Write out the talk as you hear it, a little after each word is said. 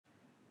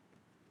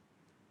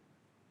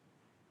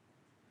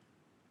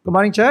Good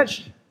morning,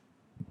 church.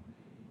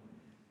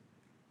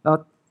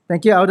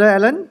 Thank you, Elder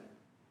Alan.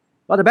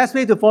 Well, the best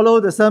way to follow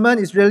the sermon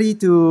is really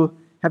to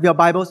have your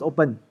Bibles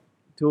open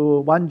to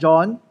 1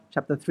 John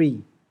chapter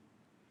 3.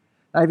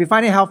 Now, if you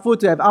find it helpful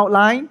to have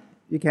outline,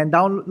 you can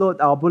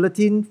download our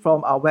bulletin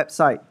from our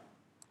website.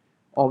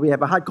 Or we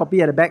have a hard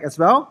copy at the back as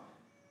well.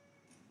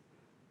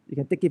 You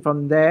can take it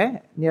from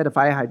there near the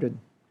fire hydrant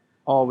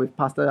or with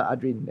Pastor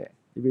Adrin there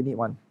if you need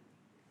one.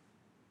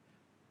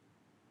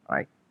 All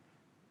right.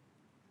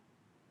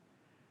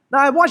 Now,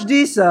 I watched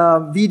this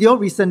video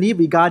recently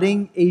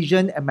regarding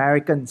Asian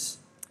Americans.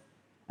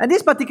 And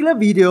this particular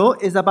video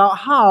is about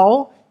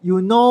how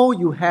you know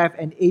you have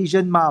an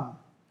Asian mom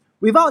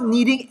without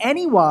needing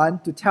anyone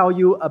to tell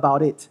you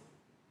about it.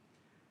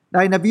 Now,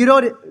 in the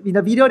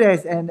video,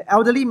 there's an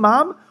elderly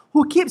mom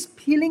who keeps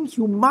peeling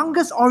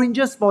humongous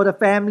oranges for the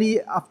family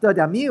after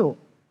their meal.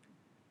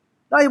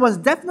 Now, it was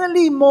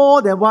definitely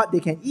more than what they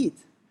can eat.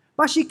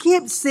 But she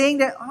keeps saying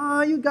that,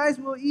 you guys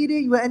will eat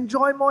it, you will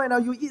enjoy more,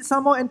 and you eat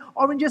some more, and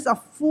oranges are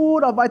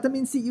full of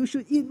vitamin C, you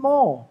should eat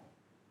more.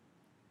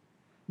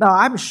 Now,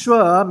 I'm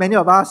sure many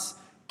of us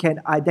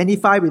can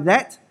identify with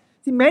that.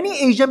 See, many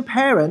Asian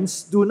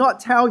parents do not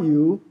tell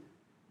you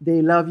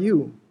they love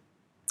you.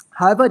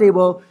 However, they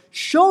will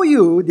show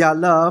you their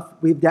love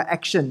with their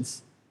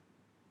actions.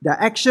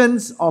 Their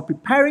actions of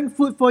preparing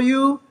food for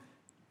you,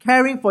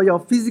 caring for your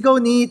physical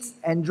needs,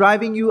 and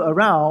driving you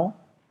around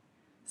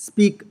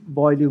speak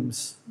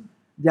volumes.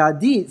 Their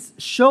deeds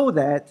show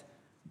that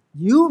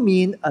you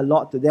mean a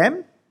lot to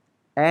them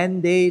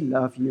and they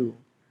love you.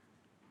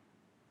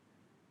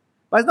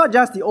 But it's not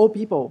just the old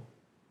people.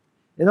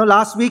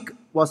 Last week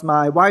was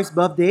my wife's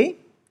birthday.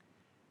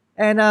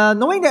 And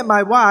knowing that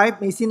my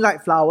wife may seem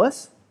like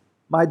flowers,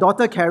 my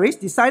daughter Caris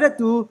decided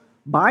to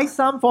buy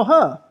some for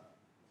her.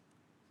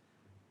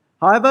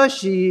 However,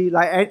 she,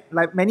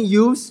 like many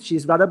youths,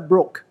 she's rather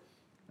broke,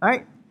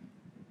 right?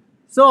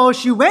 So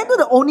she went to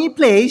the only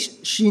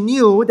place she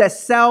knew that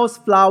sells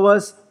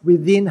flowers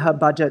within her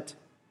budget.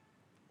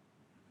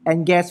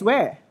 And guess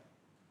where?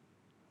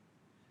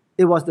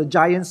 It was the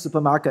Giant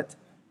supermarket.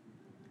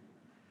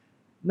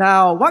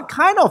 Now, what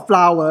kind of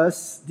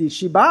flowers did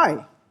she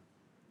buy?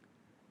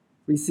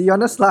 We see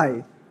on the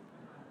slide.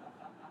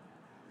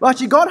 Well,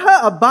 she got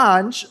her a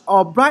bunch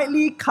of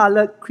brightly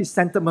colored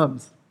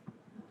chrysanthemums.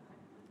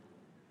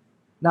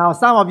 Now,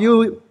 some of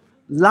you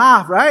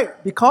laugh,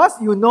 right?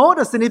 Because you know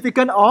the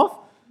significance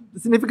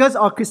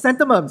of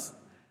chrysanthemums.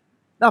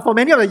 Now, for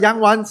many of the young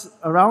ones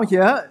around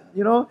here,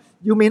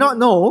 you may not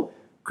know,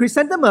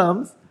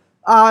 chrysanthemums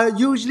are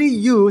usually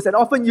used and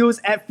often used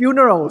at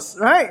funerals,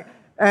 right?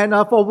 And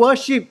for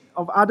worship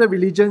of other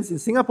religions in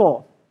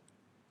Singapore.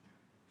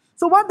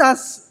 So what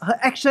does her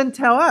action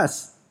tell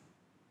us?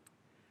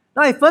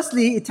 Now,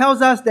 firstly, it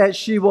tells us that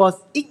she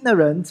was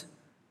ignorant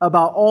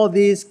about all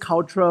these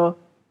cultural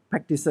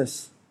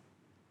practices.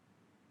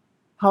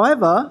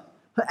 However,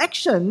 her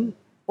action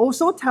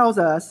also tells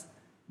us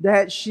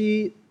that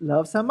she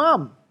loves her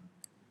mom.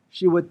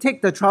 She would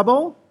take the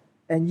trouble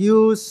and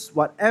use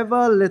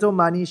whatever little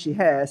money she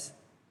has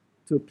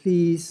to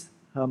please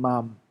her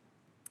mom.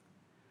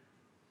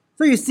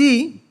 So you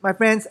see, my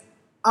friends,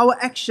 our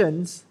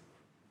actions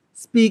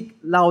speak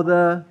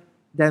louder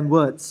than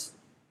words.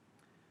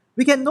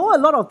 We can know a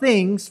lot of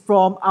things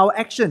from our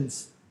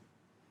actions.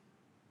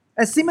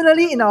 And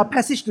similarly, in our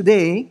passage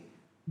today,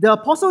 the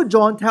Apostle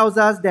John tells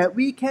us that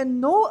we can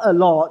know a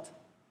lot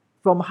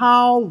from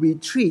how we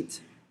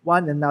treat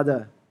one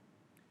another.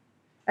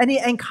 And he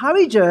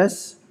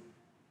encourages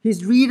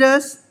his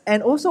readers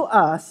and also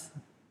us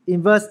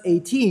in verse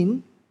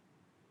 18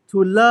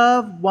 to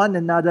love one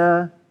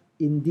another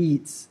in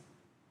deeds.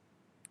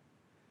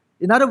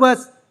 In other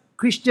words,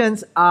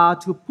 Christians are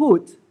to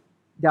put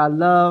their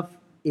love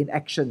in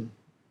action.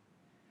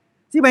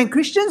 See, when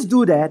Christians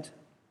do that,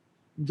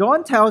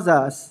 John tells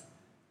us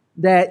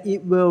that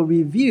it will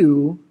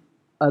reveal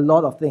a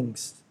lot of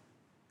things.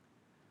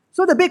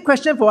 So the big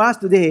question for us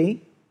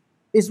today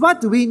is,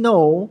 what do we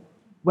know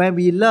when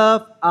we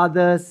love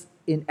others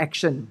in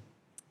action?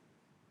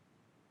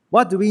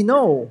 What do we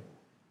know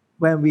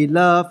when we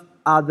love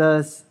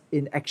others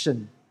in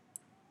action?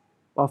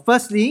 Well,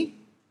 firstly,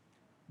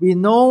 we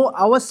know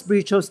our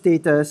spiritual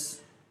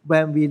status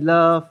when we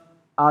love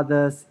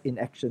others in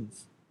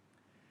actions.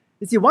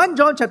 You see, 1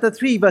 John chapter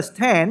 3 verse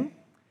 10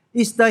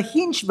 is the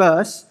hinge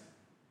verse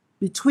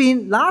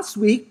between last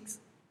week's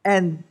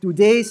and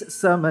today's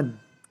sermon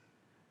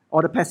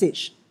or the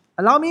passage.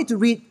 Allow me to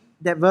read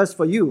that verse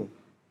for you.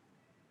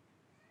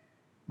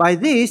 By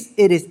this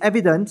it is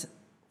evident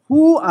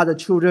who are the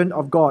children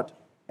of God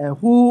and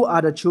who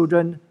are the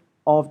children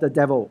of the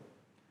devil.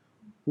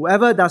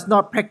 Whoever does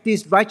not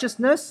practice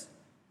righteousness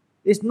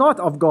is not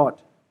of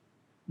God,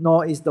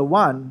 nor is the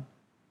one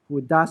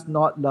who does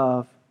not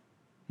love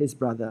his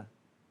brother.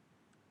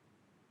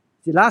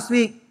 See, last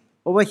week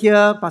over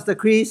here, Pastor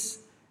Chris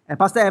and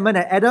Pastor Edmund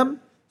and Adam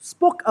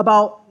spoke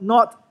about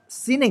not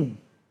sinning.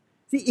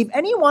 See, if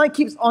anyone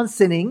keeps on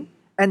sinning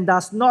and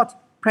does not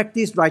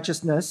practice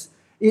righteousness,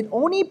 it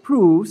only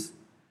proves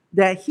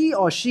that he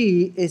or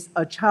she is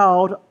a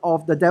child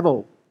of the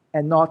devil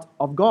and not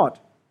of God.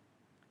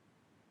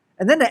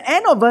 And then the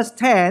end of verse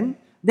 10,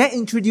 that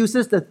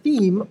introduces the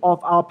theme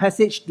of our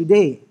passage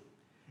today.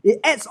 It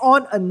adds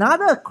on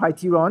another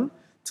criterion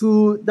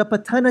to the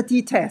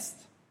paternity test.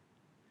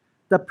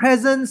 The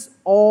presence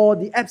or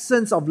the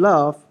absence of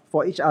love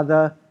for each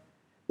other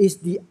is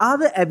the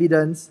other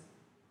evidence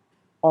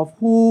of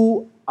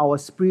who our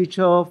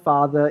spiritual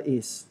father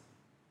is.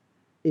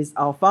 Is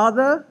our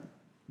father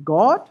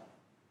God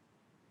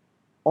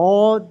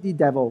or the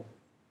devil?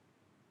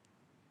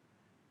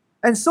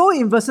 And so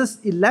in verses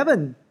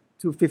 11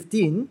 to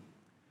 15,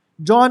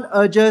 John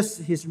urges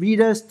his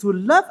readers to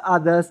love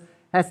others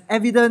as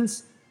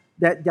evidence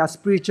that their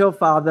spiritual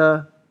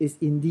father is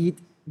indeed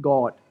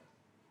God.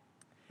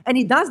 And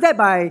he does that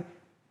by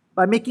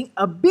making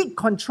a big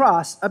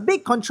contrast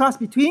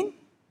between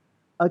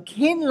a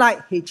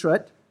Cain-like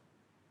hatred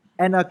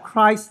and a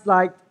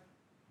Christ-like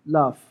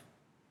love.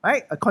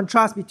 Right? A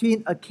contrast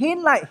between a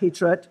Cain-like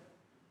hatred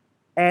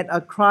and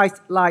a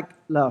Christ-like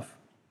love.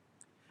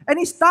 And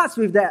he starts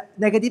with that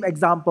negative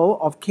example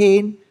of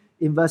Cain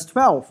in verse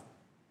 12.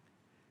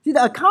 See,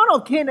 the account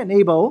of Cain and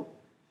Abel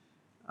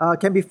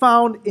can be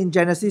found in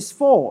Genesis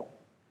 4.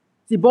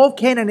 See, both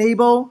Cain and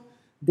Abel,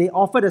 they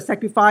offered a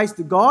sacrifice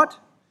to God.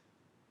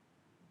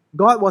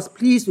 God was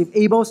pleased with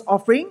Abel's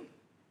offering.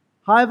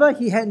 However,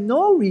 he had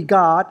no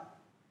regard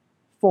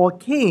for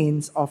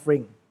Cain's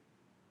offering.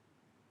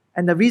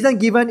 And the reason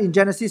given in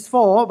Genesis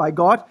 4 by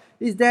God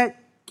is that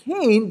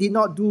Cain did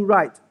not do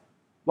right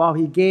while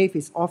he gave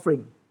his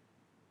offering.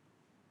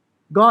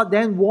 God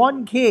then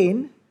warned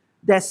Cain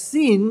that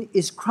sin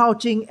is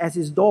crouching at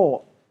his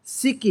door,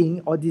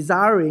 seeking or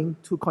desiring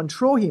to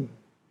control him.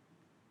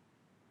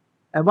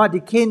 And what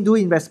did Cain do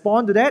in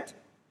response to that?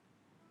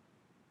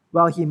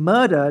 Well, he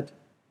murdered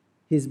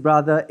his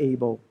brother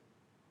Abel.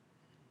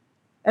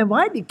 And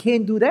why did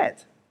Cain do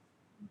that?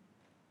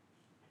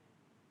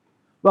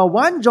 Well,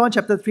 1 John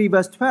chapter 3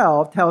 verse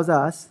 12 tells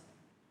us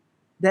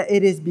that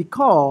it is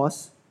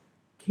because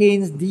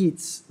Cain's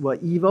deeds were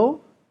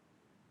evil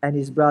and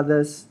his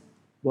brothers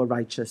were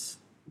righteous.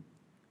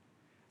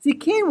 See,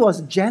 Cain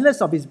was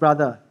jealous of his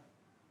brother.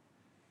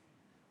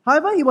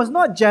 However, he was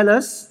not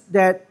jealous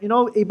that,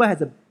 Abel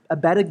has a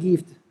better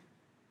gift.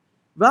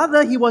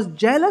 Rather, he was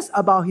jealous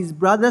about his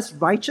brother's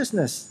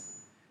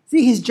righteousness.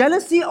 See, his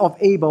jealousy of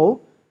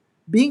Abel,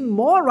 being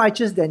more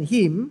righteous than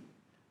him,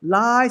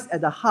 lies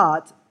at the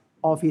heart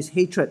of his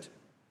hatred.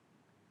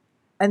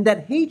 And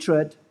that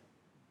hatred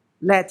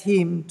led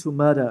him to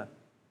murder.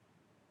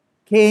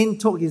 Cain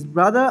took his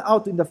brother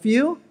out in the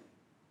field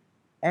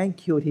and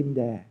killed him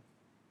there.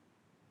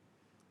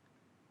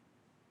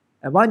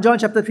 And 1 John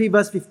chapter 3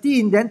 verse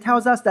 15 then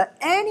tells us that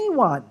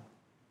anyone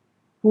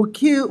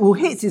who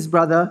hates his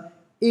brother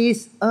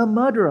is a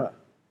murderer.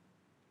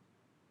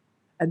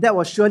 And that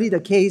was surely the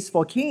case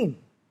for Cain.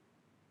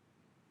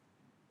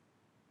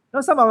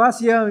 Now, some of us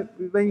here,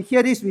 when we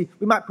hear this, we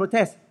might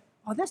protest.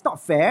 Oh, that's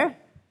not fair.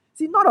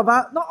 See, not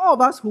all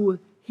of us who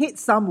hate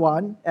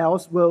someone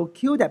else will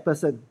kill that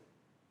person.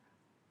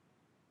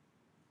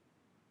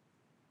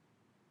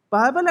 But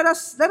however, let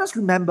us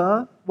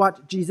remember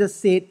what Jesus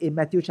said in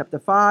Matthew chapter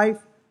 5,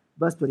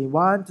 verse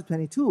 21 to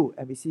 22,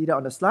 and we see that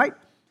on the slide.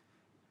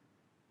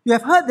 You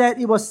have heard that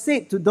it was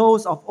said to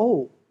those of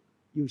old,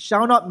 you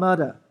shall not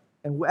murder,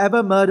 and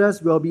whoever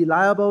murders will be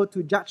liable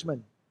to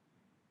judgment.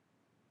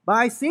 But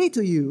I say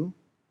to you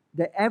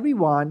that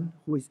everyone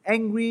who is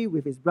angry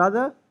with his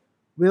brother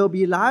will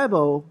be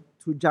liable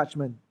to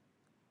judgment.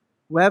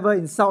 Whoever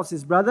insults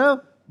his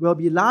brother will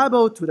be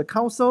liable to the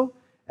council,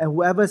 and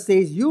whoever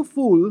says, you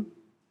fool,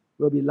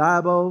 will be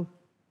liable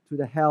to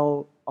the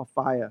hell of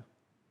fire.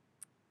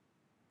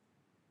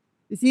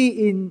 You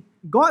see, in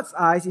God's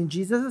eyes, in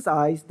Jesus'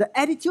 eyes, the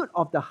attitude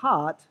of the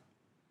heart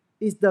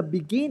is the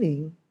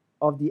beginning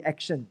of the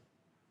action.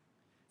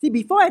 See,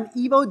 before an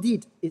evil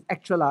deed is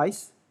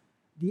actualized,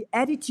 the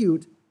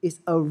attitude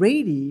is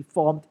already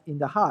formed in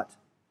the heart.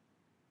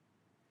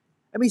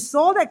 And we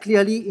saw that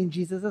clearly in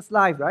Jesus'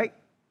 life, right?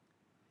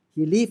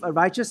 He lived a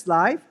righteous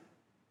life.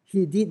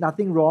 He did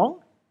nothing wrong.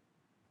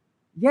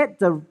 Yet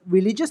the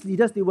religious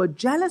leaders, they were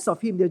jealous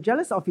of him. They were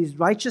jealous of his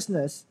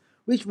righteousness,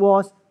 which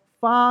was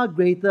far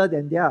greater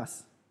than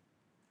theirs.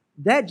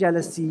 That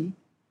jealousy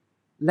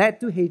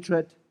led to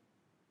hatred,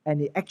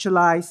 and it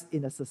actualized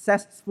in a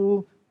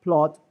successful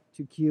plot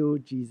to kill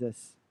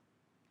Jesus.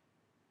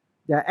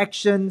 Their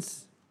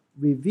actions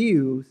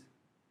reveal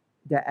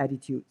their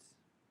attitudes.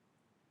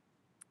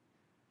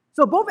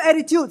 So both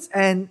attitudes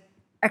and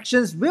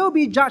actions will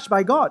be judged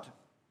by God.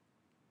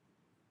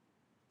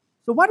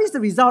 So what is the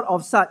result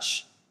of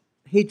such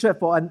hatred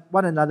for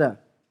one another?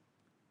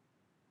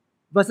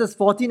 Verses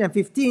 14 and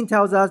 15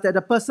 tells us that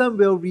the person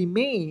will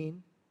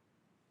remain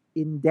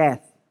in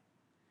death.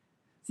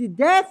 See,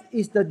 death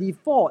is the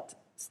default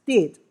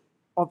state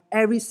of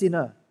every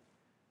sinner.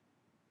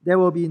 There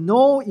will be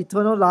no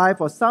eternal life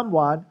for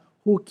someone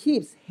who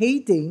keeps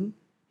hating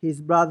his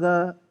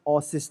brother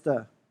or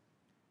sister.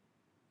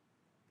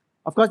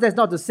 Of course, that's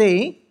not to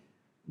say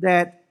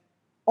that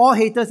All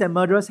haters and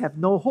murderers have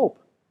no hope.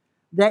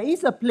 There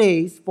is a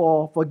place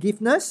for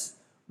forgiveness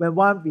when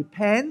one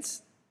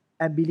repents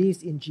and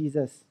believes in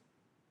Jesus.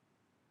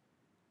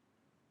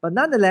 But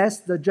nonetheless,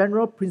 the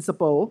general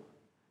principle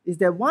is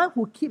that one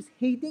who keeps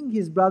hating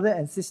his brother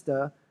and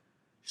sister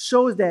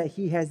shows that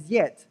he has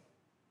yet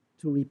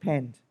to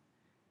repent.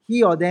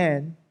 He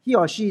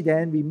or she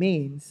then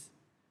remains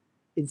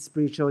in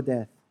spiritual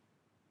death.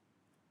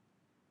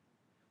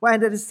 Well,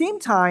 and at the same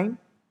time,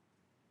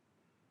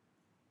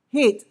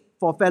 hate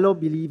for fellow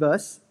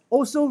believers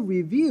also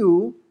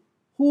reveal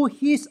who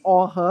his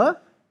or her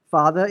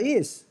father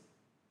is.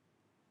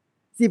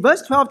 See,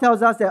 verse 12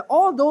 tells us that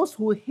all those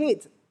who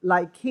hate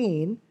like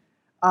Cain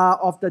are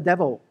of the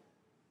devil.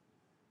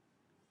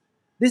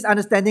 This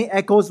understanding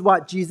echoes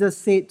what Jesus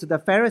said to the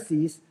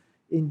Pharisees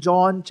in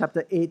John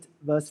chapter 8,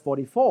 verse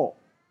 44.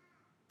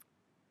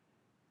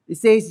 It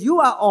says, "You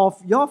are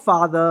of your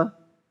father,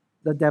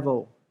 the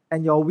devil,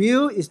 and your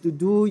will is to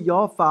do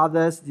your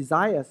father's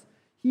desires.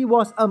 He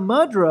was a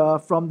murderer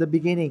from the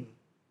beginning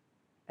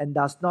and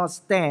does not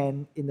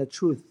stand in the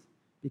truth,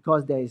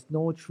 because there is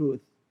no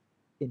truth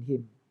in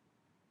him."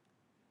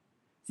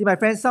 See, my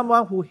friends,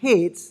 someone who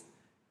hates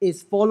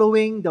is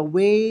following the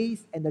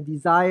ways and the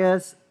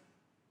desires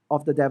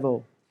of the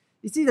devil.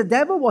 You see, the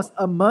devil was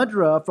a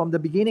murderer from the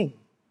beginning.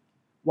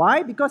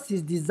 Why? Because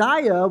his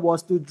desire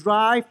was to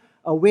drive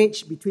a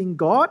wedge between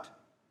God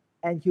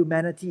and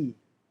humanity.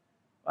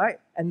 Right?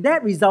 And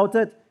that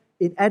resulted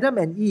in Adam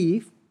and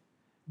Eve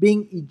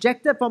being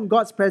ejected from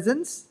God's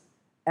presence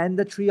and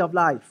the tree of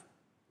life.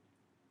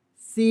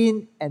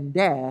 Sin and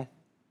death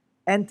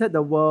entered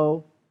the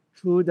world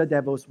through the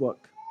devil's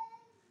work.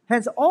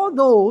 Hence, all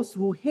those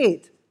who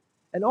hate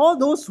and all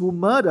those who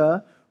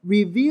murder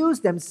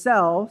reveals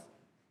themselves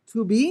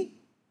to be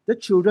the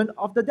children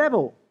of the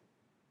devil.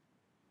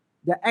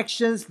 Their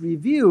actions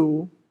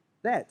reveal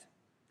that.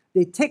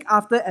 They take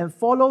after and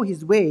follow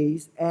his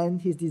ways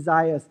and his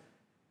desires.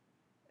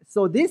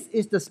 So this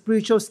is the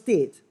spiritual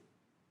state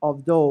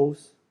of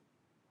those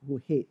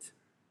who hate.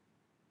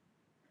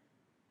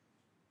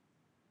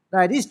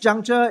 Now, at this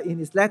juncture in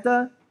his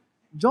letter,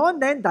 John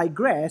then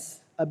digresses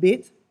a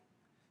bit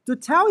to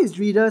tell his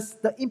readers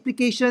the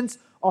implications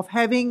of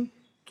having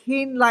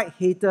Cain-like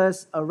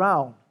haters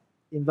around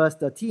in verse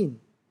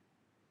 13.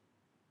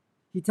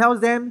 He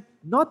tells them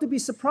not to be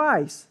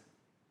surprised.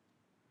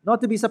 Not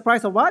to be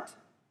surprised of what?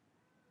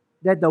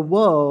 That the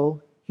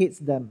world hates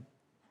them.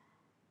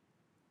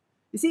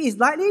 You see, it's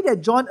likely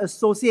that John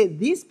associates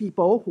these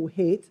people who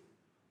hate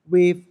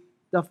with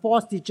the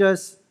false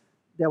teachers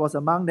that was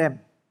among them.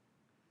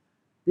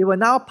 They were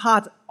now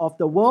part of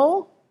the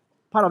world,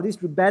 part of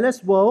this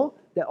rebellious world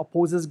that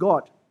opposes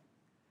God.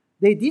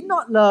 They did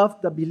not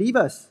love the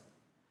believers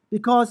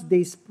because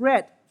they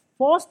spread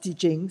false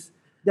teachings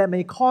that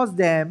may cause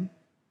them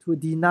to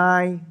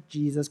deny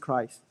Jesus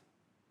Christ.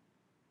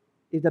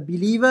 If the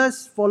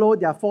believers follow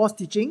their false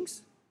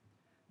teachings,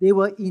 they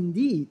will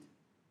indeed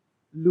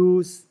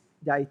lose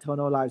their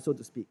eternal life, so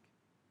to speak.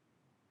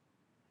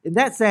 In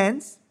that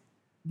sense,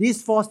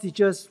 these false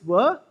teachers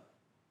were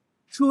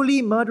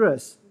truly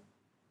murderers.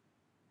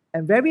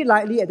 And very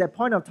likely at that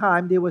point of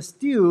time, they were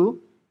still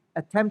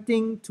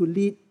attempting to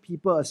lead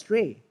people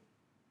astray.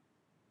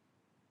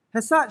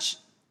 As such,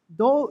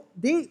 though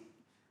they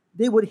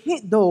would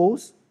hate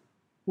those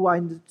who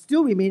are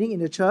still remaining in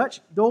the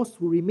church, those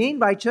who remain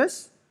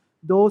righteous,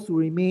 those who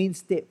remain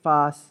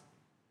steadfast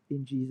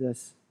in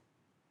Jesus.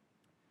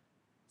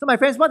 So my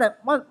friends, what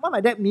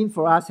might that mean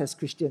for us as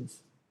Christians?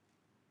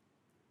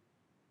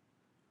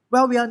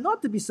 Well, we are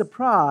not to be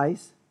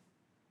surprised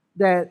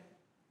that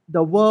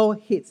the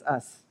world hates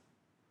us.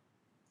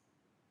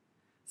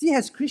 See,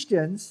 as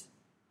Christians,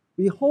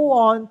 we hold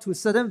on to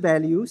certain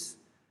values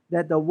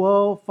that the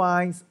world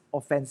finds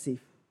offensive.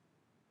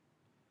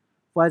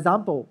 For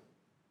example,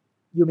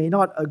 you may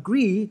not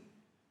agree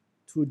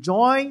to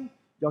join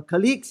your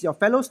colleagues, your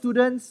fellow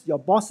students, your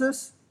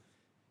bosses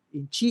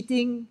in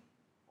cheating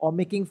or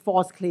making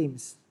false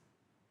claims.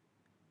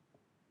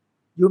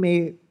 You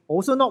may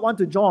also not want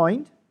to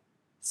join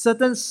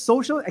certain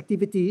social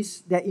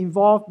activities that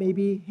involve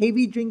maybe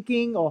heavy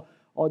drinking or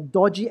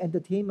dodgy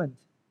entertainment.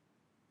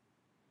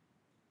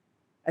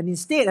 And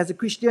instead, as a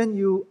Christian,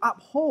 you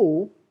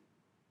uphold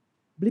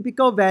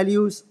biblical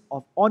values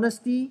of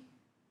honesty,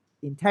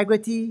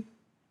 integrity,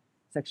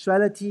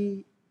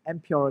 sexuality,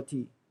 and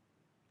purity.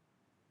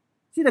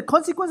 See, the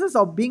consequences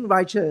of being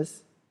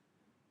righteous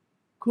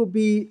could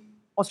be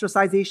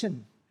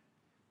ostracization.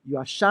 You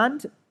are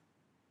shunned,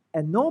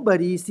 and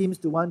nobody seems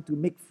to want to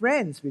make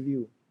friends with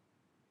you.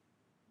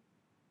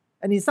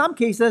 And in some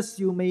cases,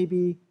 you may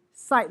be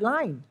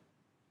sidelined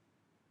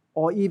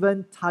or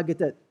even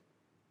targeted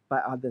by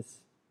others.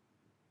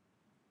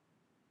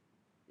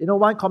 You know,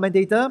 one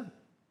commentator,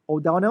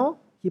 O'Donnell,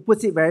 he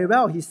puts it very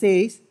well. He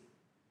says,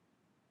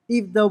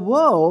 if the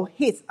world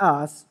hates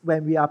us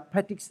when we are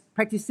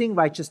practicing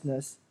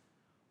righteousness,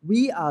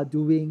 we are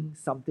doing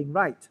something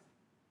right.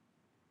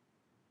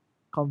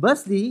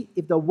 Conversely,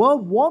 if the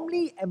world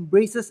warmly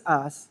embraces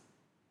us,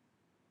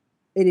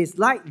 it is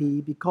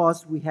likely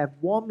because we have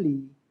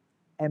warmly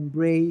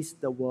embrace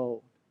the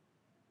world.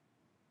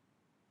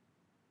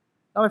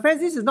 Now, my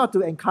friends, this is not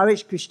to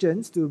encourage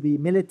Christians to be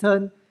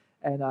militant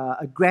and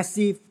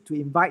aggressive, to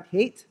invite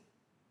hate,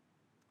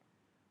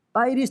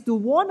 but it is to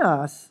warn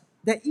us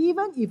that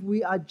even if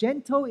we are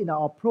gentle in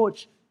our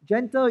approach,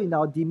 gentle in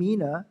our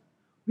demeanor,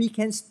 we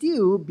can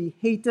still be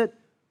hated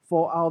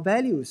for our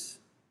values.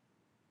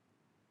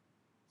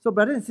 So,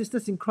 brothers and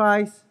sisters in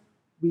Christ,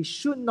 we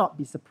should not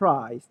be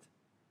surprised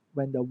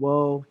when the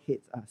world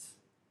hates us.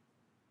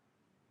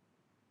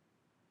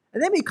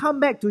 And then we come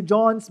back to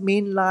John's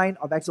main line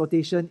of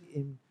exhortation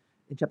in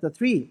chapter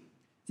 3.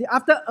 See,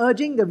 after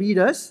urging the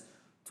readers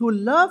to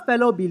love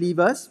fellow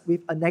believers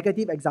with a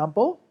negative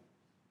example,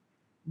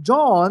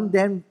 John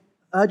then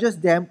urges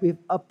them with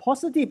a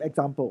positive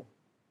example.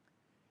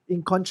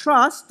 In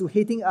contrast to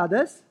hating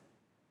others,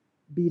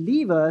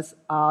 believers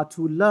are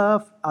to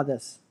love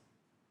others.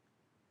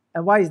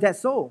 And why is that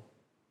so?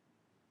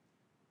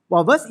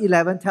 Well, verse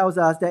 11 tells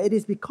us that it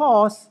is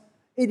because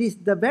it is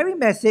the very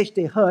message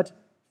they heard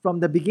from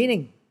the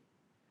beginning.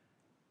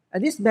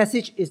 And this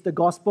message is the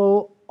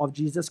gospel of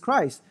Jesus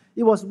Christ.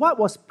 It was what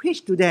was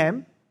preached to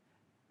them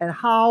and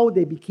how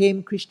they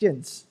became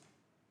Christians.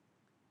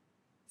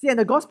 See, and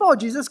the gospel of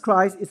Jesus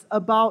Christ is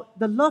about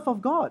the love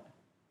of God.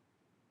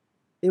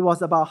 It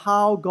was about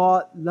how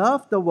God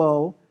loved the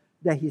world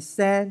that He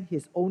sent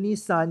His only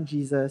Son,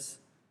 Jesus,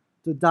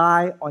 to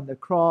die on the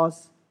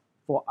cross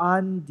for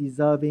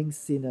undeserving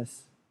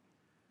sinners.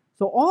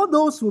 So all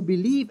those who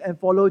believe and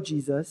follow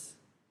Jesus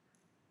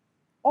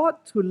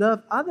ought to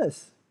love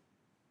others.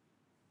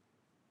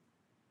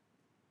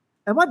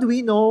 And what do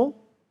we know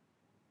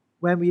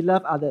when we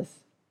love others?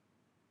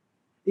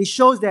 It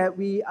shows that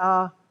we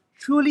are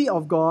truly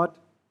of God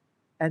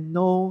and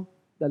know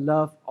the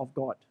love of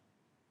God.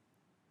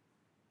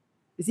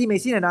 You see,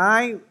 Maxine and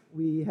I,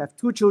 we have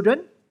two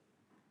children.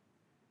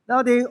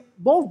 Now, they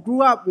both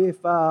grew up with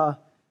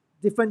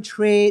different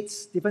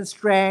traits, different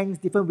strengths,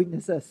 different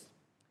weaknesses.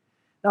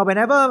 Now,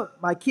 whenever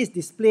my kids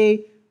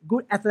display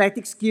good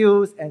athletic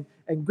skills and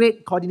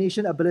great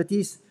coordination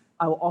abilities,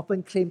 I will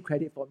often claim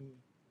credit for me.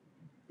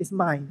 It's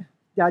mine.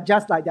 They are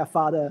just like their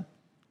father,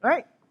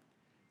 right?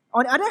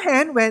 On the other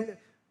hand, when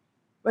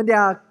they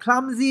are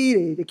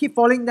clumsy, they keep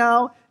falling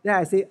down, then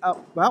I say,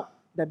 well,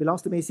 that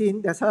belongs to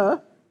Maxine, that's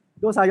her.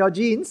 Those are your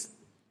genes.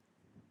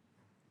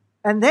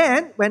 And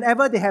then,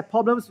 whenever they have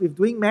problems with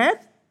doing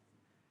math,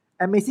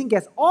 and Maxine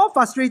gets all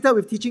frustrated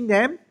with teaching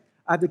them,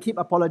 I have to keep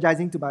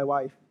apologizing to my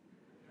wife.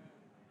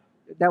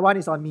 That one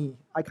is on me.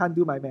 I can't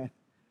do my math.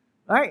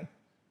 Right?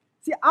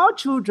 See, our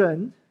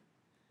children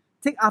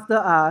take after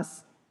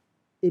us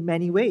in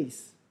many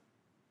ways.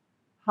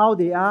 How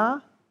they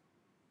are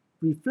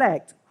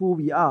reflect who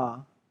we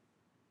are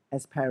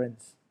as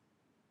parents.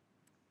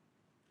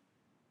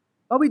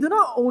 But we do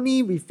not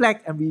only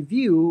reflect and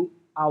review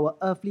our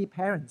earthly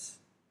parents.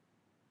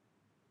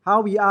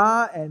 How we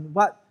are and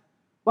what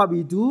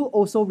we do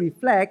also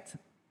reflect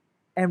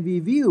and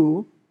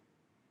review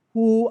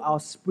who our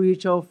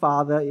spiritual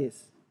father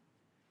is.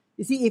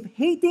 You see, if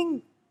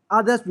hating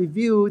others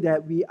reveal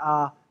that we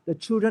are the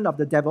children of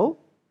the devil,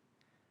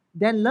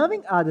 then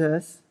loving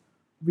others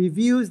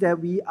reveals that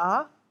we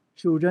are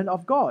children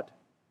of God.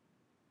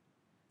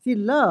 See,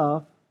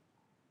 love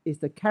is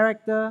the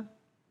character,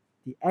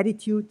 the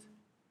attitude,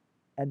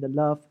 and the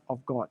love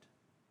of God.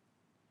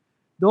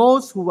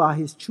 Those who are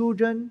His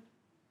children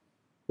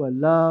will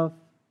love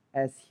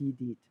as He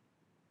did.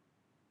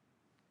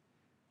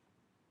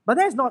 But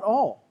that's not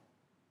all.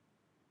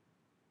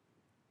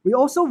 We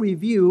also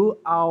review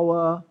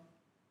our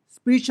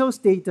spiritual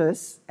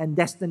status and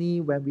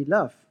destiny when we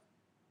love.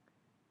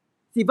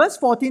 See, verse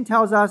 14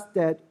 tells us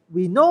that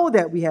we know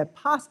that we have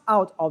passed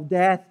out of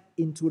death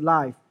into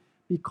life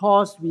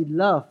because we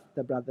love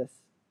the brothers.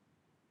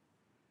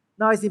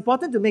 Now, it's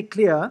important to make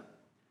clear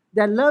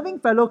that loving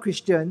fellow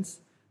Christians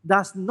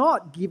does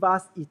not give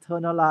us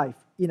eternal life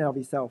in and of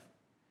itself.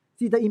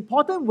 See, the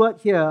important word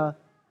here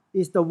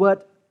is the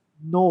word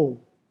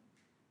know.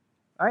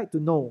 Right? To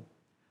know.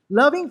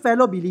 Loving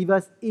fellow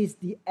believers is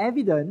the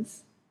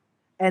evidence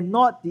and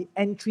not the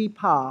entry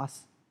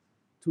pass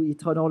to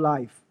eternal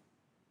life.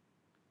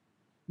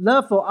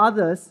 Love for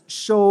others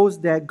shows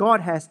that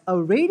God has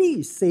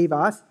already saved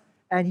us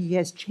and He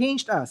has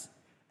changed us.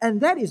 And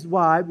that is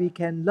why we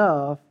can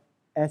love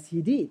as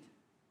He did.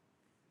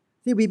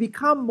 See, we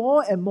become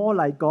more and more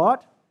like God,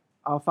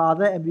 our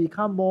Father, and we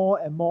become more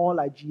and more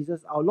like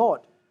Jesus, our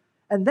Lord.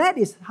 And that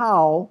is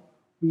how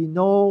we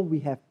know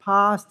we have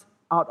passed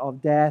out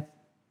of death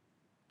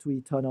to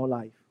eternal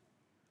life.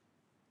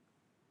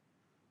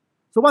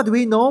 So what do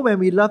we know when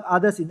we love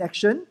others in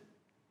action?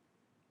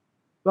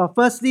 Well,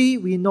 firstly,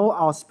 we know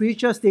our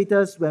spiritual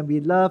status when we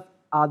love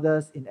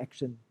others in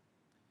action.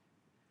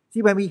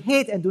 See, when we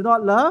hate and do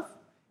not love,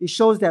 it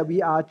shows that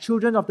we are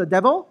children of the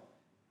devil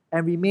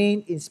and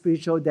remain in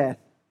spiritual death.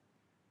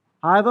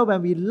 However,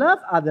 when we love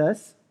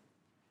others,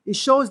 it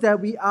shows that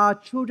we are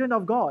children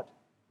of God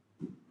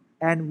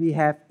and we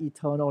have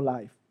eternal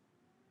life.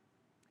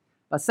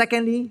 But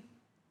secondly,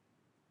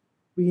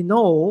 we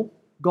know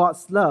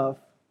God's love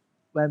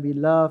when we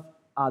love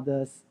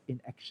others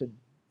in action.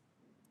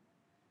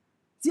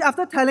 See,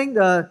 after telling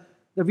the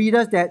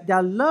readers that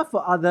their love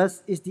for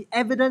others is the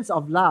evidence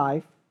of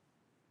life,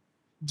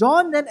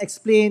 John then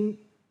explained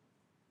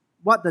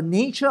what the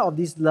nature of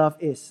this love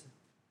is.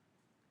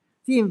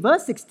 See, in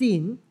verse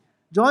 16,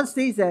 John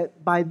says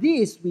that by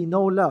this we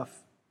know love,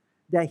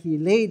 that he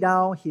laid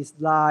down his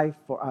life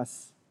for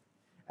us.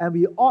 And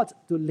we ought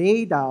to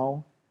lay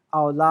down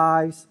our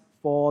lives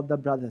for the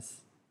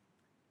brothers.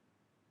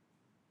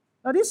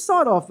 Now, this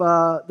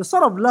the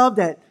sort of love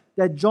that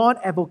John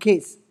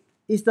advocates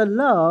is the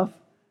love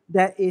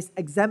that is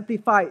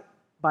exemplified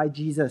by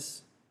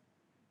Jesus.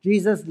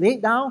 Jesus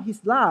laid down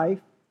his life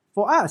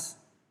for us.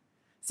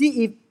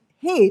 See, if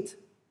hate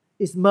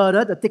is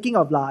murder, the taking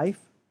of life,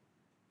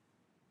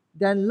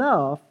 then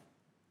love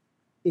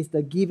is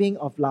the giving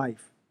of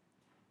life.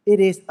 It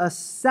is a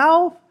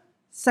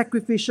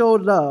self-sacrificial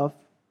love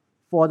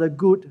for the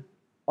good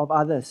of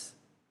others.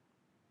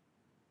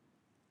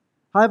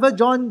 However,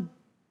 John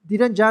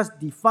didn't just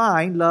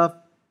define love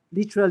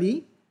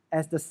literally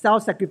as the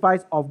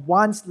self-sacrifice of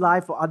one's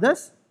life for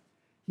others.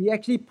 He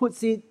actually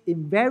puts it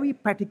in very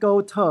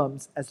practical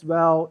terms as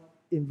well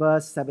in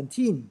verse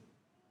 17.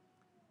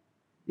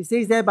 It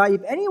says there, but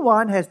if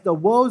anyone has the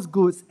world's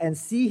goods and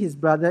see his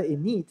brother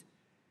in need,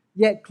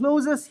 yet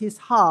closes his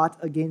heart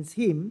against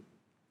him,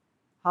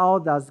 how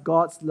does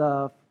God's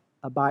love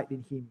abide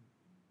in him?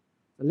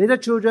 The little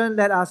children,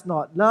 let us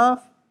not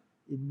love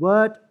in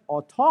word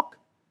or talk,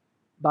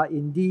 but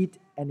in deed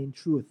and in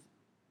truth.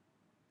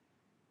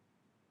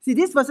 See,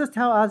 these verses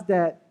tell us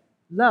that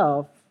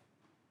love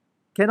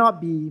cannot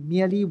be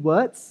merely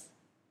words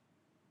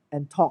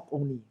and talk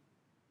only.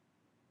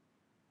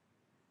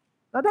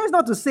 Now, that is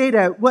not to say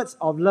that words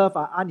of love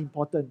are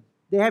unimportant.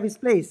 They have its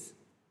place.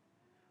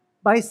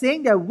 By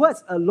saying that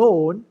words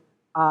alone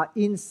are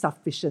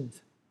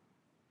insufficient.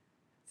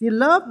 See,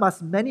 love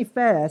must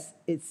manifest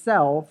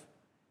itself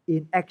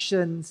in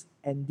actions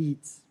and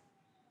deeds.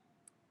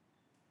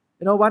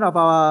 You know, one of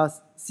our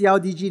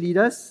CLDG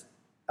leaders,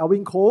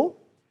 Elwin Cole,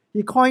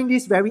 he coined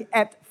this very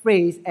apt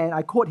phrase, and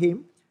I quote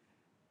him,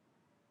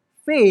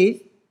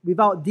 faith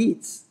without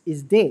deeds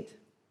is dead,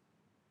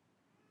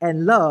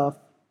 and love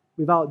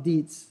without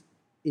deeds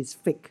is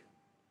fake.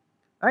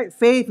 Right?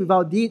 Faith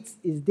without deeds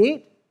is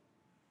dead,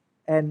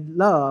 and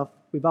love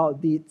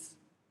without deeds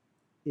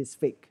is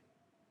fake.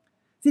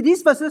 See,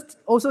 these verses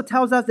also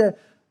tells us that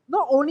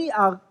not only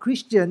are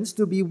Christians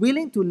to be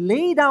willing to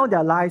lay down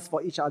their lives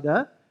for each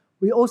other,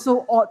 we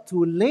also ought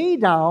to lay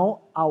down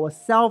our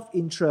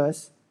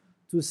self-interest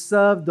to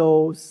serve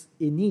those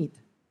in need.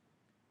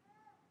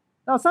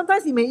 Now,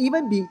 sometimes it may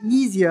even be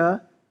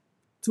easier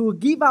to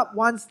give up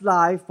one's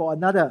life for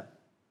another.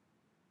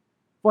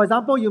 For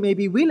example, you may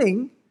be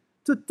willing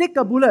to take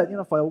a bullet,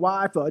 for your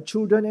wife or your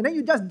children, and then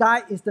you just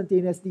die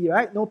instantaneously,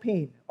 right? No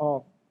pain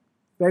or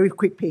very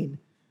quick pain,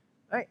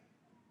 right?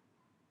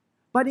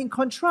 But in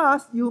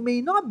contrast, you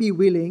may not be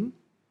willing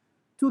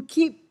to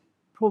keep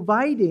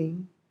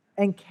providing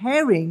and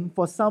caring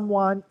for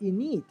someone in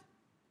need,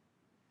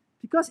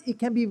 because it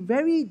can be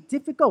very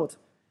difficult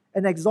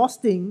and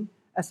exhausting,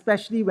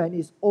 especially when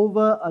it's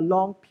over a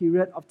long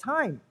period of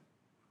time.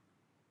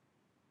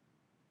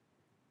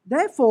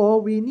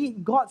 Therefore, we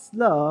need God's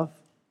love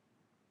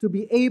to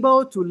be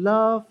able to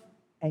love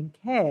and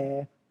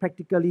care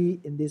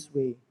practically in this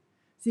way.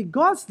 See,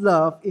 God's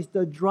love is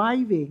the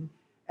driving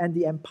and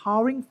the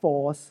empowering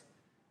force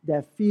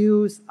that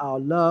fuels our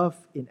love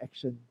in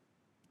action.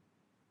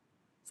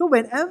 So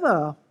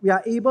whenever we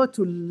are able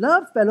to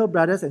love fellow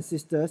brothers and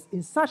sisters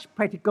in such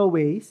practical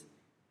ways,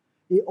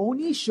 it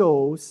only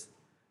shows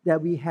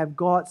that we have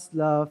God's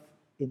love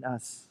in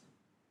us.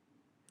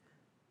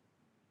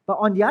 But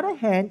on the other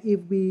hand, if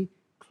we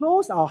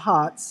close our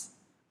hearts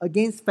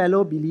against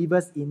fellow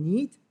believers in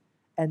need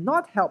and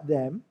not help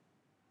them,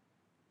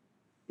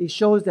 it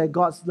shows that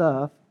God's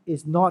love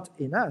is not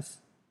in us.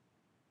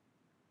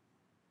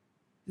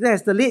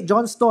 As the late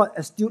John Stott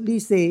astutely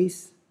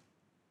says,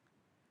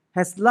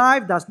 as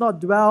life does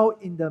not dwell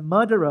in the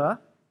murderer,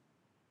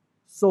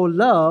 so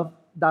love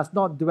does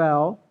not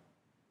dwell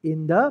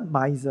in the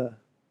miser.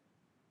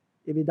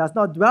 If it does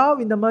not dwell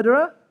in the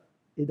murderer,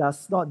 it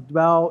does not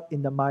dwell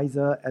in the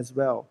miser as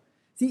well.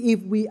 See,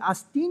 if we are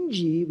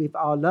stingy with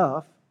our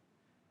love,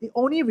 it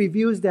only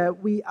reveals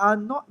that we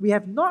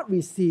have not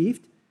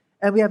received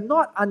and we have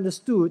not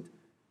understood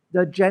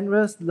the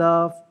generous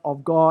love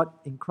of God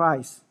in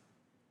Christ.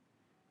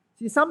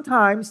 See,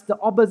 sometimes the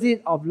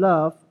opposite of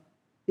love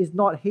is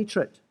not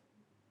hatred,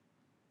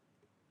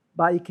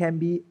 but it can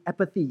be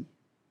apathy.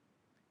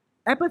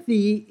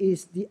 Apathy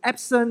is the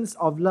absence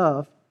of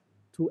love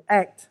to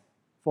act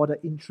for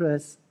the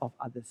interests of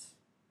others.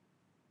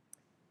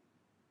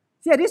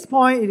 See, at this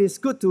point, it is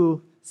good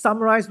to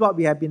summarize what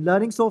we have been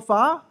learning so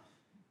far,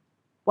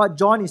 what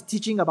John is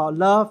teaching about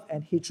love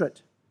and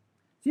hatred.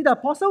 See, the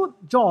Apostle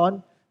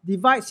John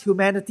divides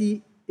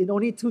humanity in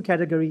only two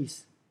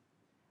categories.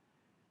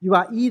 You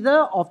are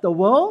either of the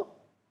world,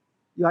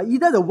 you are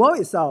either the world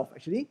itself,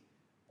 actually,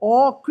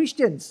 or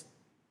Christians,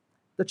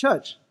 the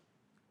church.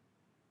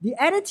 The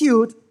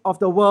attitude of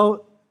the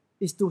world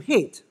is to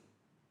hate,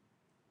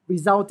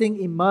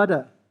 resulting in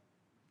murder.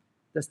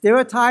 The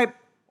stereotype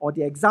or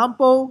the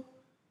example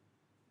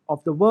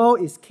of the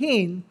world is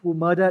Cain, who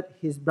murdered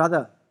his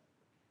brother.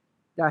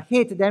 Their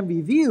hate then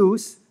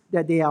reveals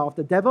that they are of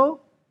the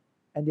devil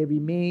and they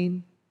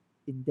remain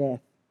in death.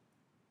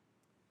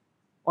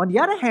 On the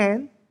other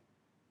hand,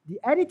 the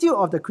attitude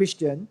of the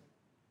Christian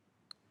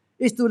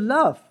is to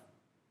love,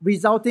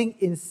 resulting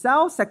in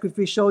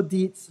self-sacrificial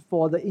deeds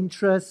for the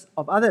interests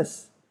of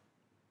others.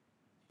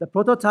 The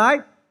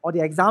prototype or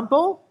the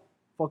example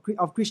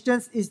of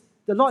Christians is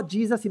the Lord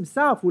Jesus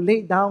himself, who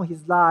laid down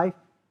his life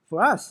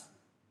for us.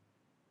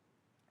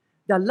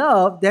 Their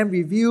love then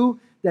reveals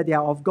that they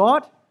are of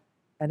God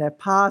and have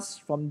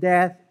passed from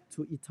death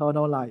to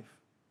eternal life.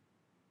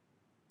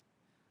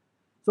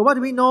 So what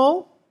do we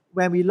know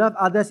when we love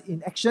others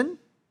in action?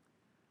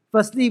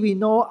 Firstly, we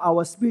know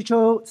our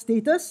spiritual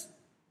status.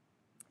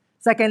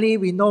 Secondly,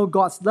 we know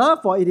God's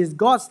love, for it is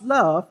God's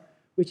love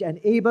which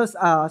enables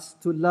us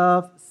to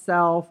love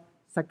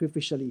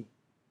self-sacrificially.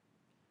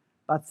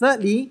 But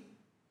thirdly,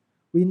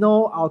 we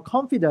know our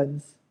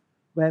confidence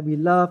when we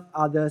love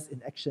others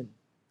in action.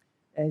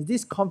 And it's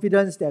this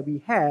confidence that we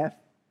have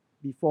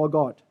before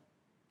God.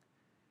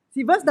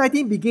 See, verse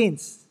 19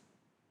 begins,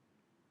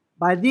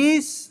 "By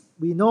this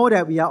we know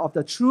that we are of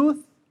the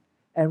truth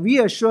and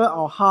reassure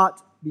our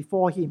heart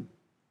before Him."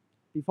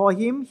 Before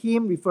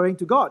Him referring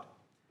to God.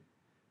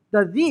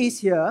 The "this"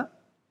 here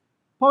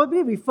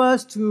probably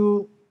refers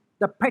to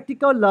the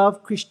practical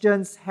love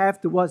Christians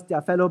have towards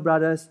their fellow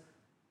brothers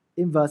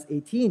in verse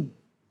 18.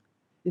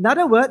 In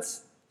other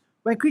words,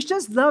 when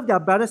Christians love their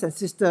brothers and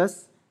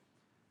sisters,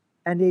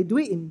 and they do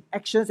it in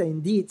actions and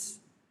in deeds,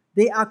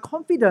 they are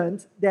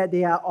confident that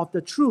they are of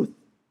the truth.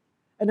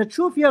 And the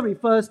truth here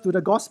refers to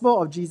the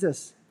gospel of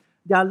Jesus.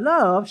 Their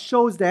love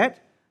shows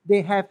that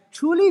they have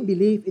truly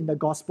believed in the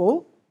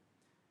gospel,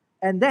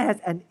 and that has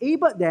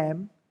enabled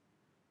them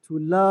to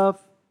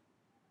love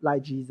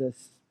like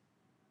Jesus.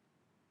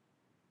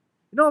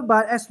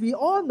 But as we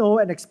all know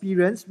and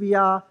experience, we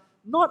are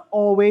not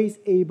always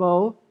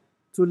able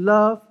to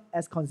love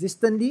as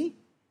consistently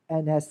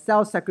and as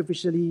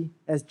self-sacrificially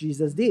as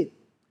Jesus did.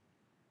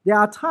 There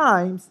are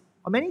times,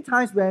 or many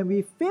times, when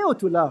we fail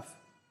to love.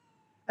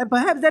 And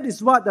perhaps that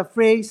is what the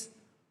phrase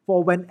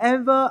 "for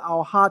whenever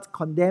our heart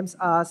condemns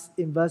us"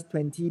 in verse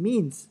 20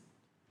 means.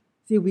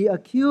 See, we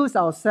accuse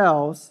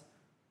ourselves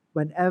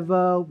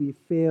whenever we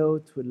fail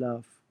to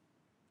love.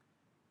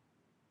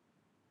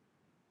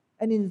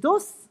 And in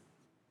those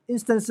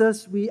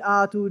instances, we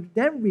are to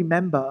then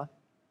remember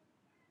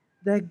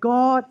that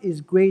God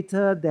is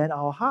greater than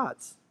our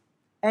hearts,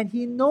 and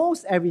He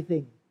knows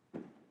everything.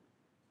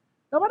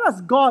 Now, what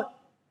does God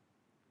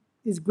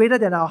is greater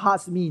than our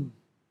hearts mean?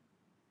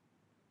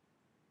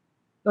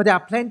 Now, there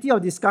are plenty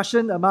of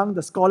discussion among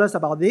the scholars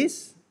about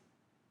this.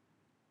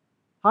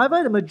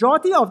 However, the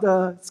majority of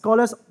the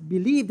scholars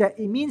believe that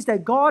it means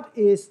that God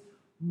is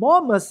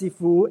more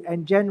merciful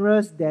and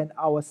generous than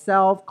our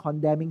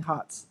self-condemning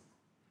hearts.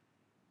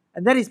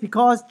 And that is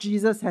because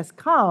Jesus has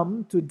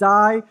come to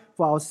die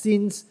for our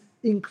sins,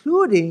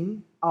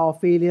 including our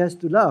failures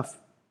to love.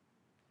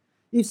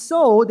 If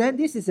so, then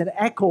this is an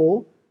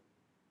echo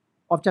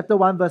of chapter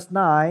 1 verse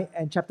 9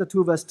 and chapter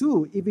 2 verse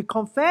 2. If we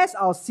confess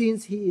our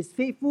sins, He is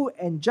faithful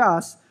and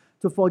just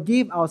to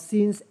forgive our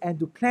sins and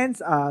to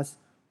cleanse us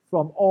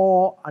from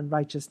all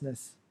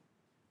unrighteousness.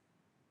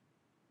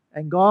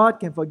 And God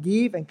can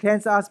forgive and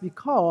cleanse us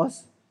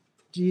because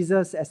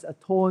Jesus has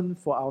atoned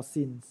for our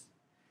sins.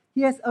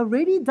 He has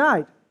already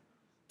died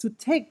to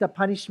take the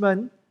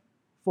punishment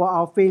for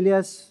our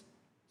failures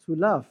to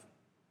love.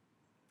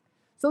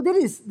 So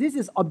this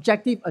is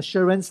objective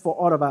assurance for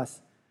all of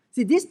us.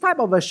 See, this type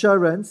of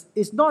assurance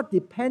is not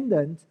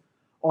dependent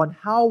on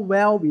how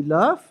well we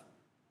love,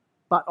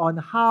 but on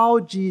how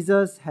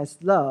Jesus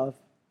has loved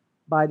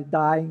by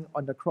dying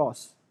on the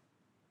cross.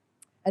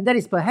 And that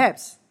is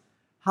perhaps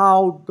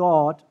how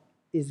God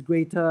is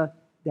greater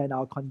than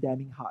our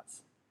condemning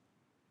hearts.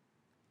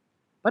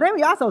 But then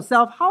we ask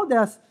ourselves, how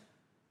does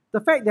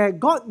the fact that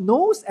God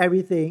knows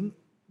everything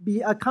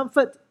be a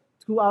comfort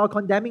to our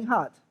condemning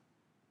heart?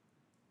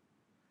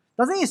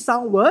 Doesn't it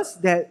sound worse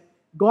that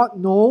God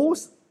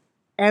knows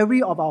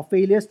every of our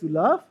failures to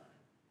love?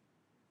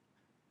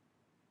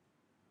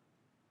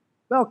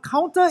 Well,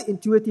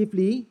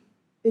 counterintuitively,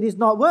 it is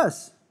not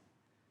worse.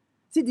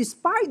 See,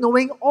 despite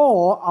knowing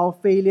all our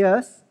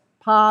failures,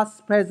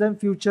 past, present,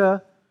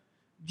 future,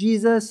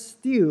 Jesus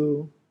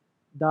still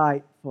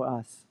died for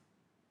us.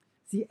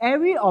 See,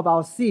 every of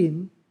our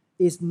sin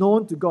is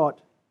known to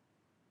God,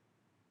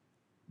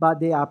 but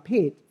they are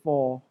paid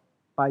for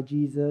by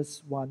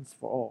Jesus once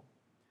for all.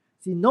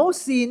 See, no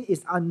sin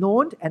is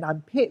unknown and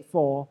unpaid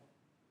for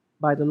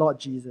by the Lord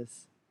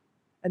Jesus.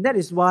 And that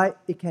is why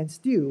it can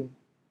still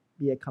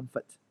be a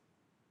comfort.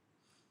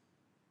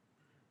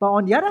 But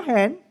on the other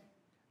hand,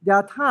 there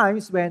are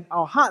times when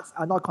our hearts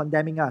are not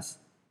condemning us,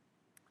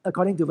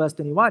 according to verse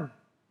 21.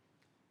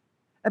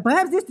 And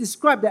perhaps this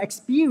describes the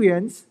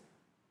experience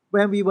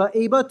when we were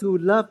able to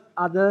love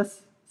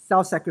others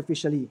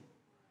self-sacrificially.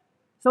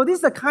 So this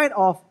is a kind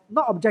of,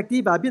 not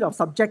objective, but a bit of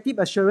subjective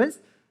assurance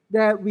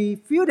that we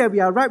feel that we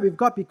are right with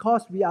God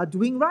because we are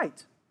doing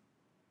right.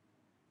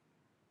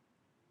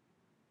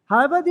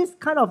 However, this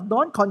kind of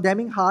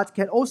non-condemning heart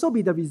can also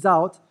be the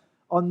result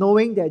of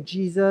knowing that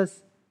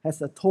Jesus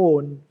has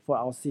atoned for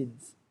our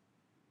sins.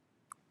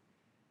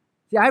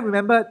 See, I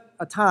remember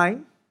a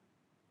time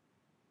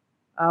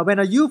when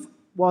a youth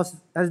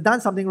has done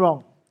something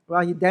wrong.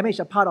 Well, he damaged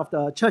a part of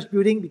the church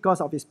building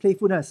because of his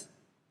playfulness.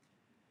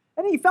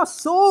 And he felt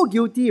so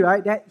guilty,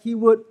 right, that he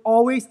would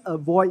always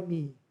avoid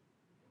me.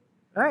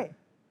 Right?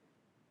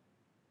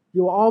 He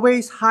will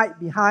always hide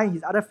behind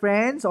his other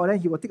friends, or then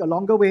he will take a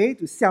longer way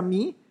to siam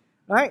me.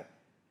 Right?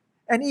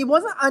 And it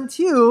wasn't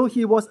until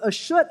he was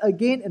assured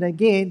again and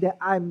again that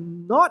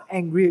I'm not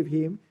angry with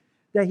him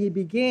that he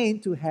began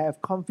to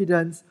have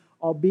confidence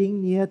of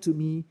being near to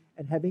me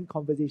and having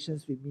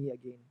conversations with me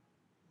again.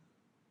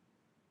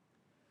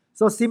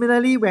 So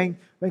similarly, when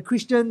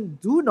Christians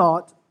do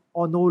not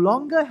or no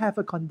longer have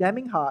a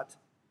condemning heart,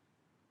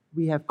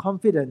 we have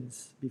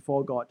confidence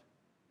before God.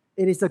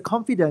 It is a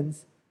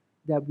confidence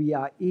that we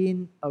are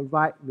in a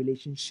right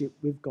relationship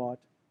with God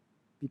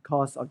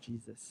because of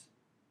Jesus.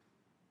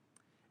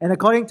 And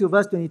according to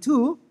verse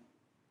 22,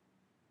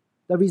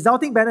 the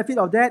resulting benefit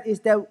of that is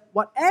that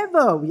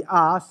whatever we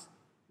ask,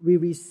 we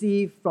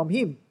receive from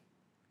Him.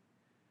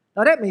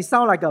 Now that may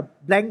sound like a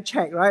blank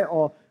check, right?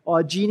 Or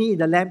a genie in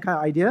the lamp kind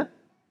of idea.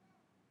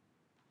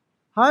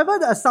 However,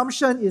 the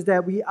assumption is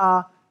that we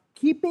are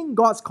keeping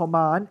God's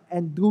command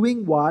and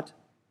doing what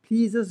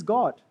pleases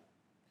God.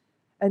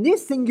 And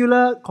this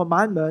singular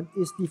commandment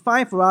is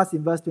defined for us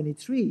in verse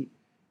 23.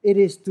 It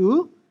is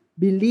to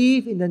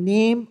believe in the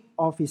name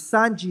of His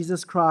Son,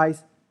 Jesus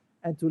Christ,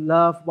 and to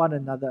love one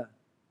another.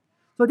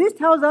 So this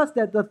tells us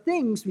that the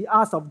things we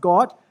ask of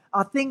God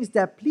are things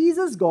that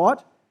pleases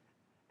God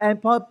and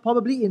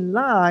probably in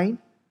line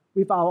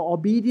with our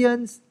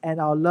obedience and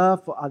our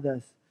love for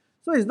others.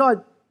 So it's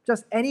not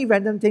just any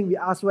random thing we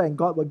ask for and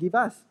God will give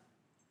us.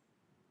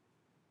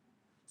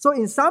 So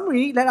in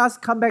summary, let us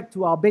come back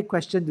to our big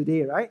question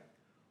today, right?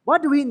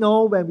 What do we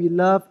know when we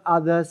love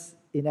others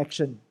in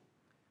action?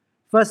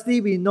 Firstly,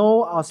 we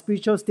know our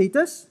spiritual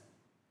status.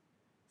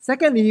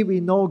 Secondly, we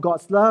know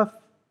God's love.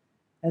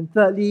 And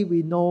thirdly,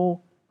 we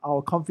know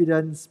our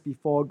confidence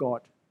before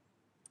God.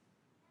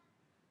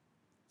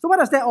 So what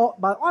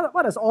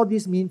does all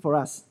this mean for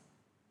us?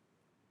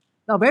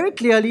 Now, very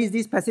clearly,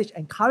 this passage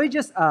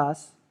encourages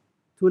us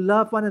to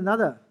love one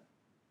another.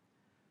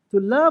 To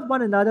love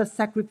one another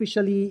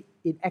sacrificially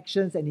in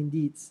actions and in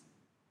deeds.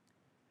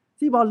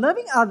 See, while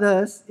loving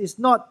others is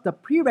not the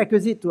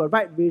prerequisite to a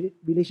right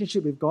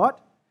relationship with God,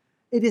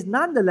 it is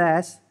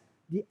nonetheless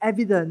the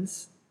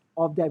evidence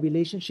of that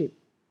relationship.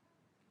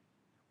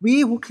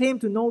 We who claim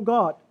to know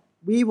God,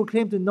 we who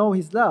claim to know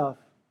His love,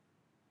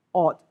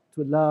 ought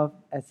to love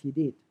as He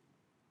did.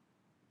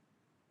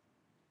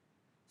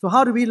 So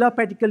how do we love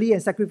practically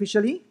and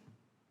sacrificially?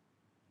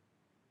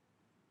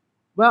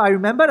 Well, I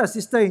remember a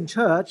sister in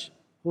church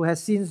who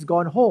has since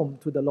gone home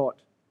to the Lord.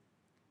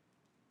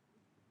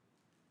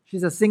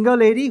 She's a single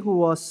lady who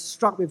was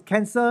struck with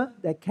cancer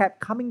that kept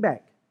coming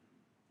back.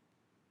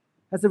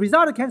 As a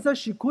result of cancer,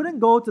 she couldn't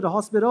go to the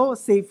hospital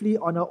safely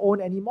on her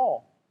own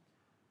anymore.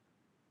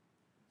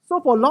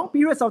 So for long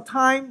periods of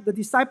time, the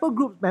disciple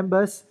group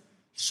members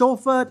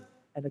chauffeured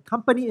and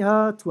accompanied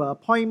her to her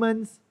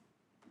appointments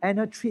and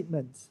her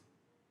treatments.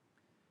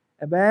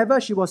 And wherever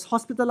she was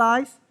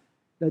hospitalized,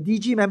 the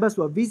DG members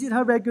would visit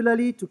her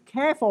regularly to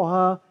care for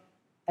her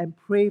and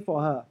pray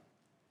for her.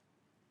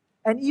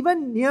 And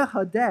even near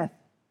her death,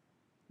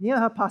 near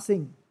her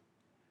passing,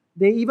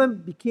 they even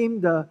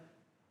became the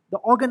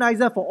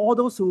organizer for all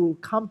those who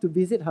come to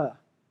visit her.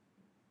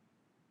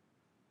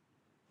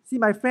 See,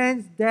 my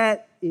friends,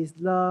 that is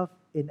love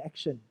in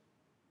action.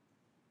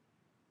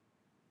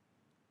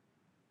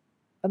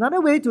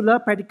 Another way to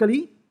love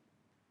practically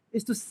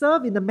is to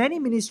serve in the many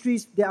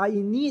ministries that are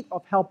in need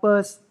of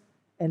helpers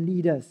and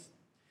leaders.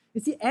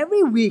 You see,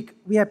 every week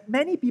we have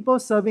many people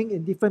serving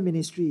in different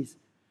ministries.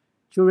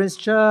 Children's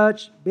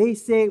Church,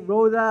 Basic,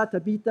 Rhoda,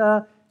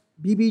 Tabitha,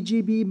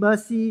 BBGB,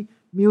 Mercy,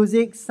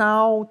 Music,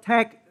 Sound,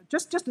 Tech,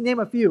 just to name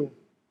a few.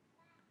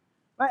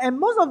 Right? And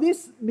most of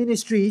these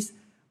ministries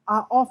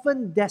are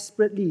often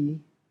desperately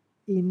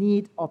in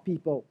need of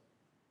people.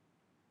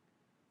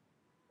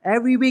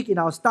 Every week in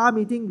our star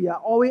meeting, we are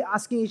always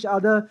asking each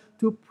other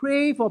to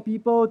pray for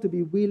people to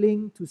be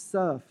willing to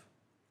serve.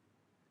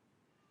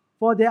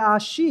 For there are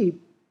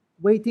sheep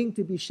waiting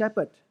to be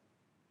shepherded.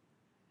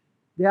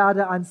 There are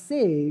the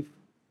unsaved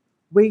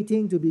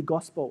waiting to be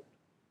gospeled.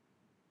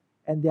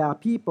 And there are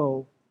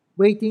people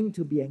waiting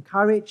to be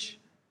encouraged,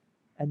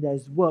 and there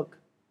is work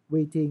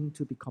waiting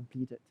to be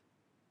completed.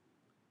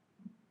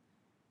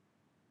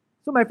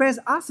 So my friends,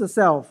 ask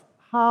yourself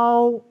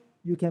how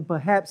you can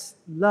perhaps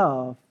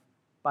love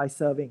by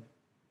serving.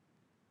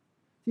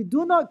 See,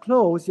 do not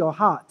close your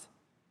heart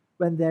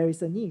when there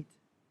is a need.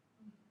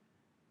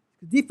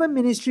 Different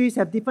ministries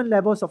have different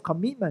levels of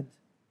commitment.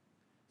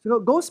 So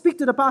go speak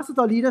to the pastors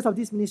or leaders of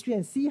this ministry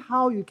and see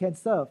how you can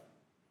serve.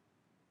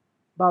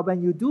 But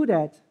when you do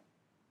that,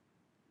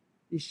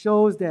 it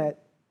shows that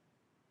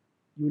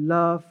you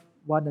love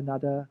one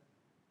another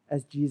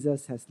as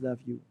Jesus has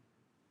loved you.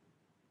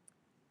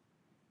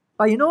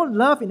 But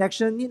love in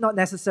action need not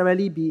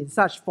necessarily be in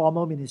such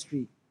formal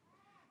ministry.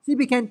 See,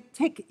 we can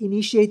take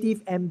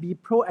initiative and be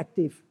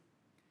proactive.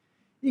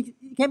 It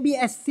can be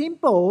as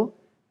simple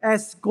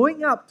as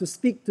going up to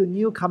speak to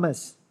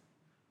newcomers,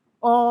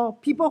 or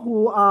people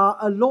who are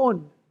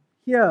alone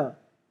here,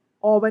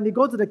 or when they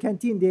go to the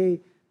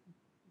canteen,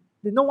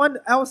 no one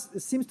else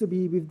seems to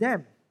be with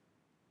them.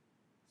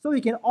 So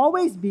you can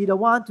always be the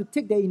one to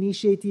take the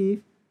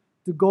initiative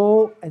to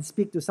go and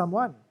speak to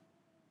someone.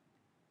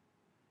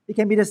 It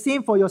can be the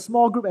same for your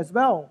small group as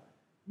well.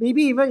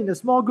 Maybe even in the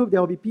small group,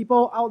 there will be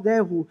people out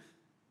there who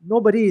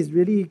nobody is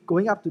really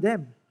going up to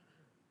them.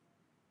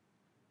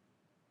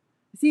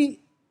 See,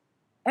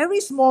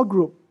 every small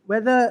group,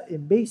 whether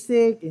in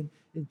basic, in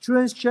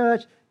children's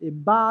church,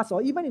 in bars,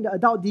 or even in the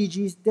adult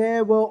DGs,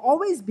 there will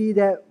always be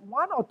that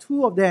one or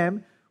two of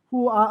them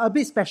who are a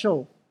bit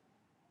special.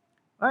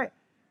 Right?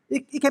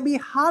 It can be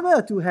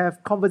harder to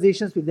have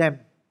conversations with them.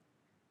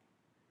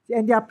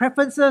 And their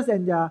preferences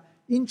and their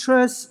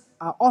interests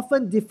are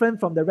often different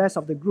from the rest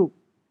of the group,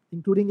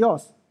 including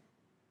yours.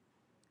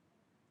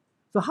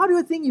 So how do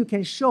you think you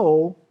can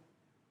show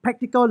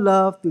practical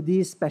love to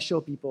these special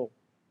people?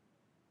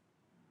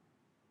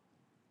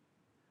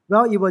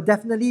 Well, it will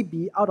definitely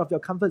be out of your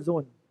comfort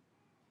zone.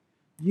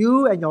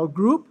 You and your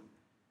group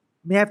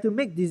may have to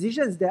make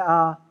decisions that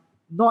are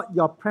not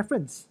your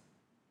preference.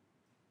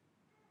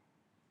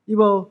 It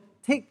will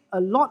take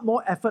a lot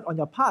more effort on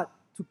your part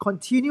to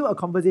continue a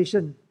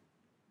conversation.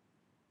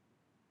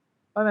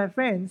 But my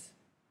friends,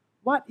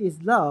 what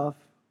is love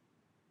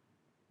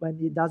when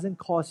it doesn't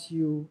cost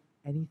you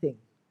anything?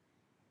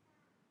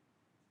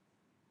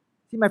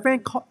 See, my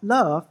friend,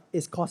 love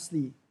is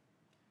costly.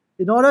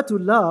 In order to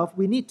love,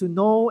 we need to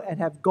know and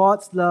have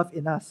God's love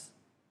in us.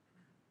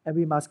 And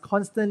we must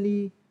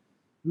constantly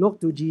look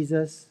to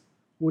Jesus,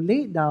 who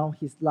laid down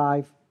his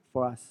life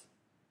for us.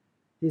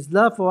 His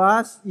love for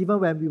us, even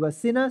when we were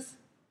sinners,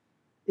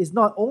 is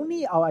not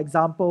only our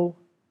example,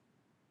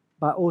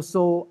 but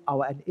also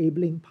our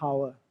enabling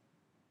power.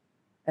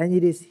 And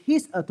it is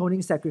his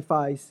atoning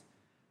sacrifice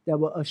that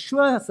will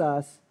assure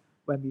us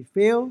when we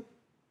fail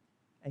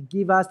and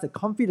give us the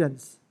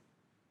confidence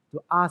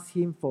to ask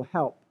him for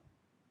help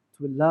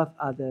to love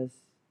others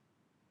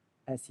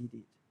as he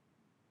did.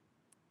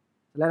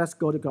 So let us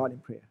go to God in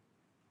prayer.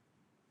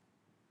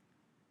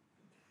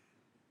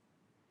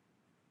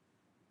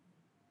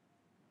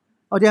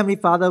 Oh, dear Heavenly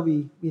Father,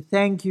 we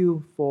thank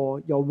you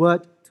for your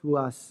word to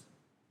us.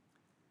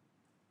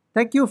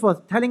 Thank you for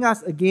telling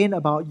us again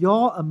about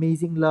your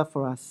amazing love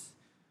for us.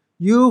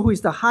 You, who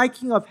is the High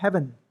King of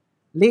heaven,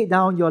 laid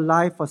down your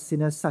life for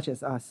sinners such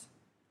as us,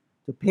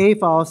 to pay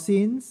for our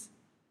sins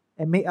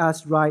and make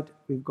us right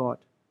with God.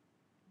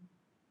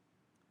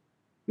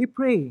 We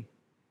pray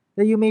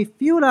that you may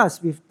fill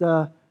us with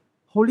the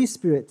Holy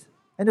Spirit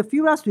and to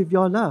fill us with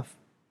your love,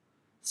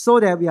 so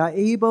that we are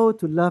able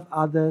to love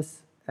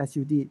others as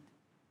you did.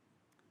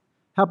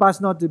 Help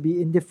us not to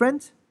be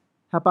indifferent.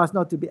 Help us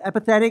not to be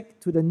apathetic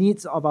to the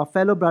needs of our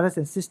fellow brothers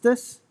and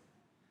sisters,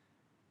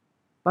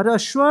 but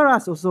assure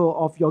us also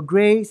of your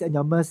grace and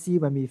your mercy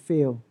when we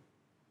fail.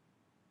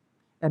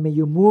 And may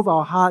you move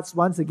our hearts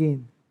once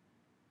again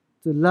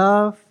to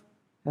love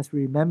as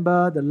we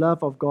remember the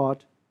love of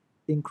God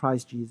in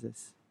Christ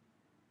Jesus.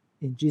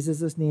 In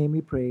Jesus' name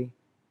we pray.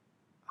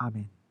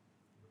 Amen.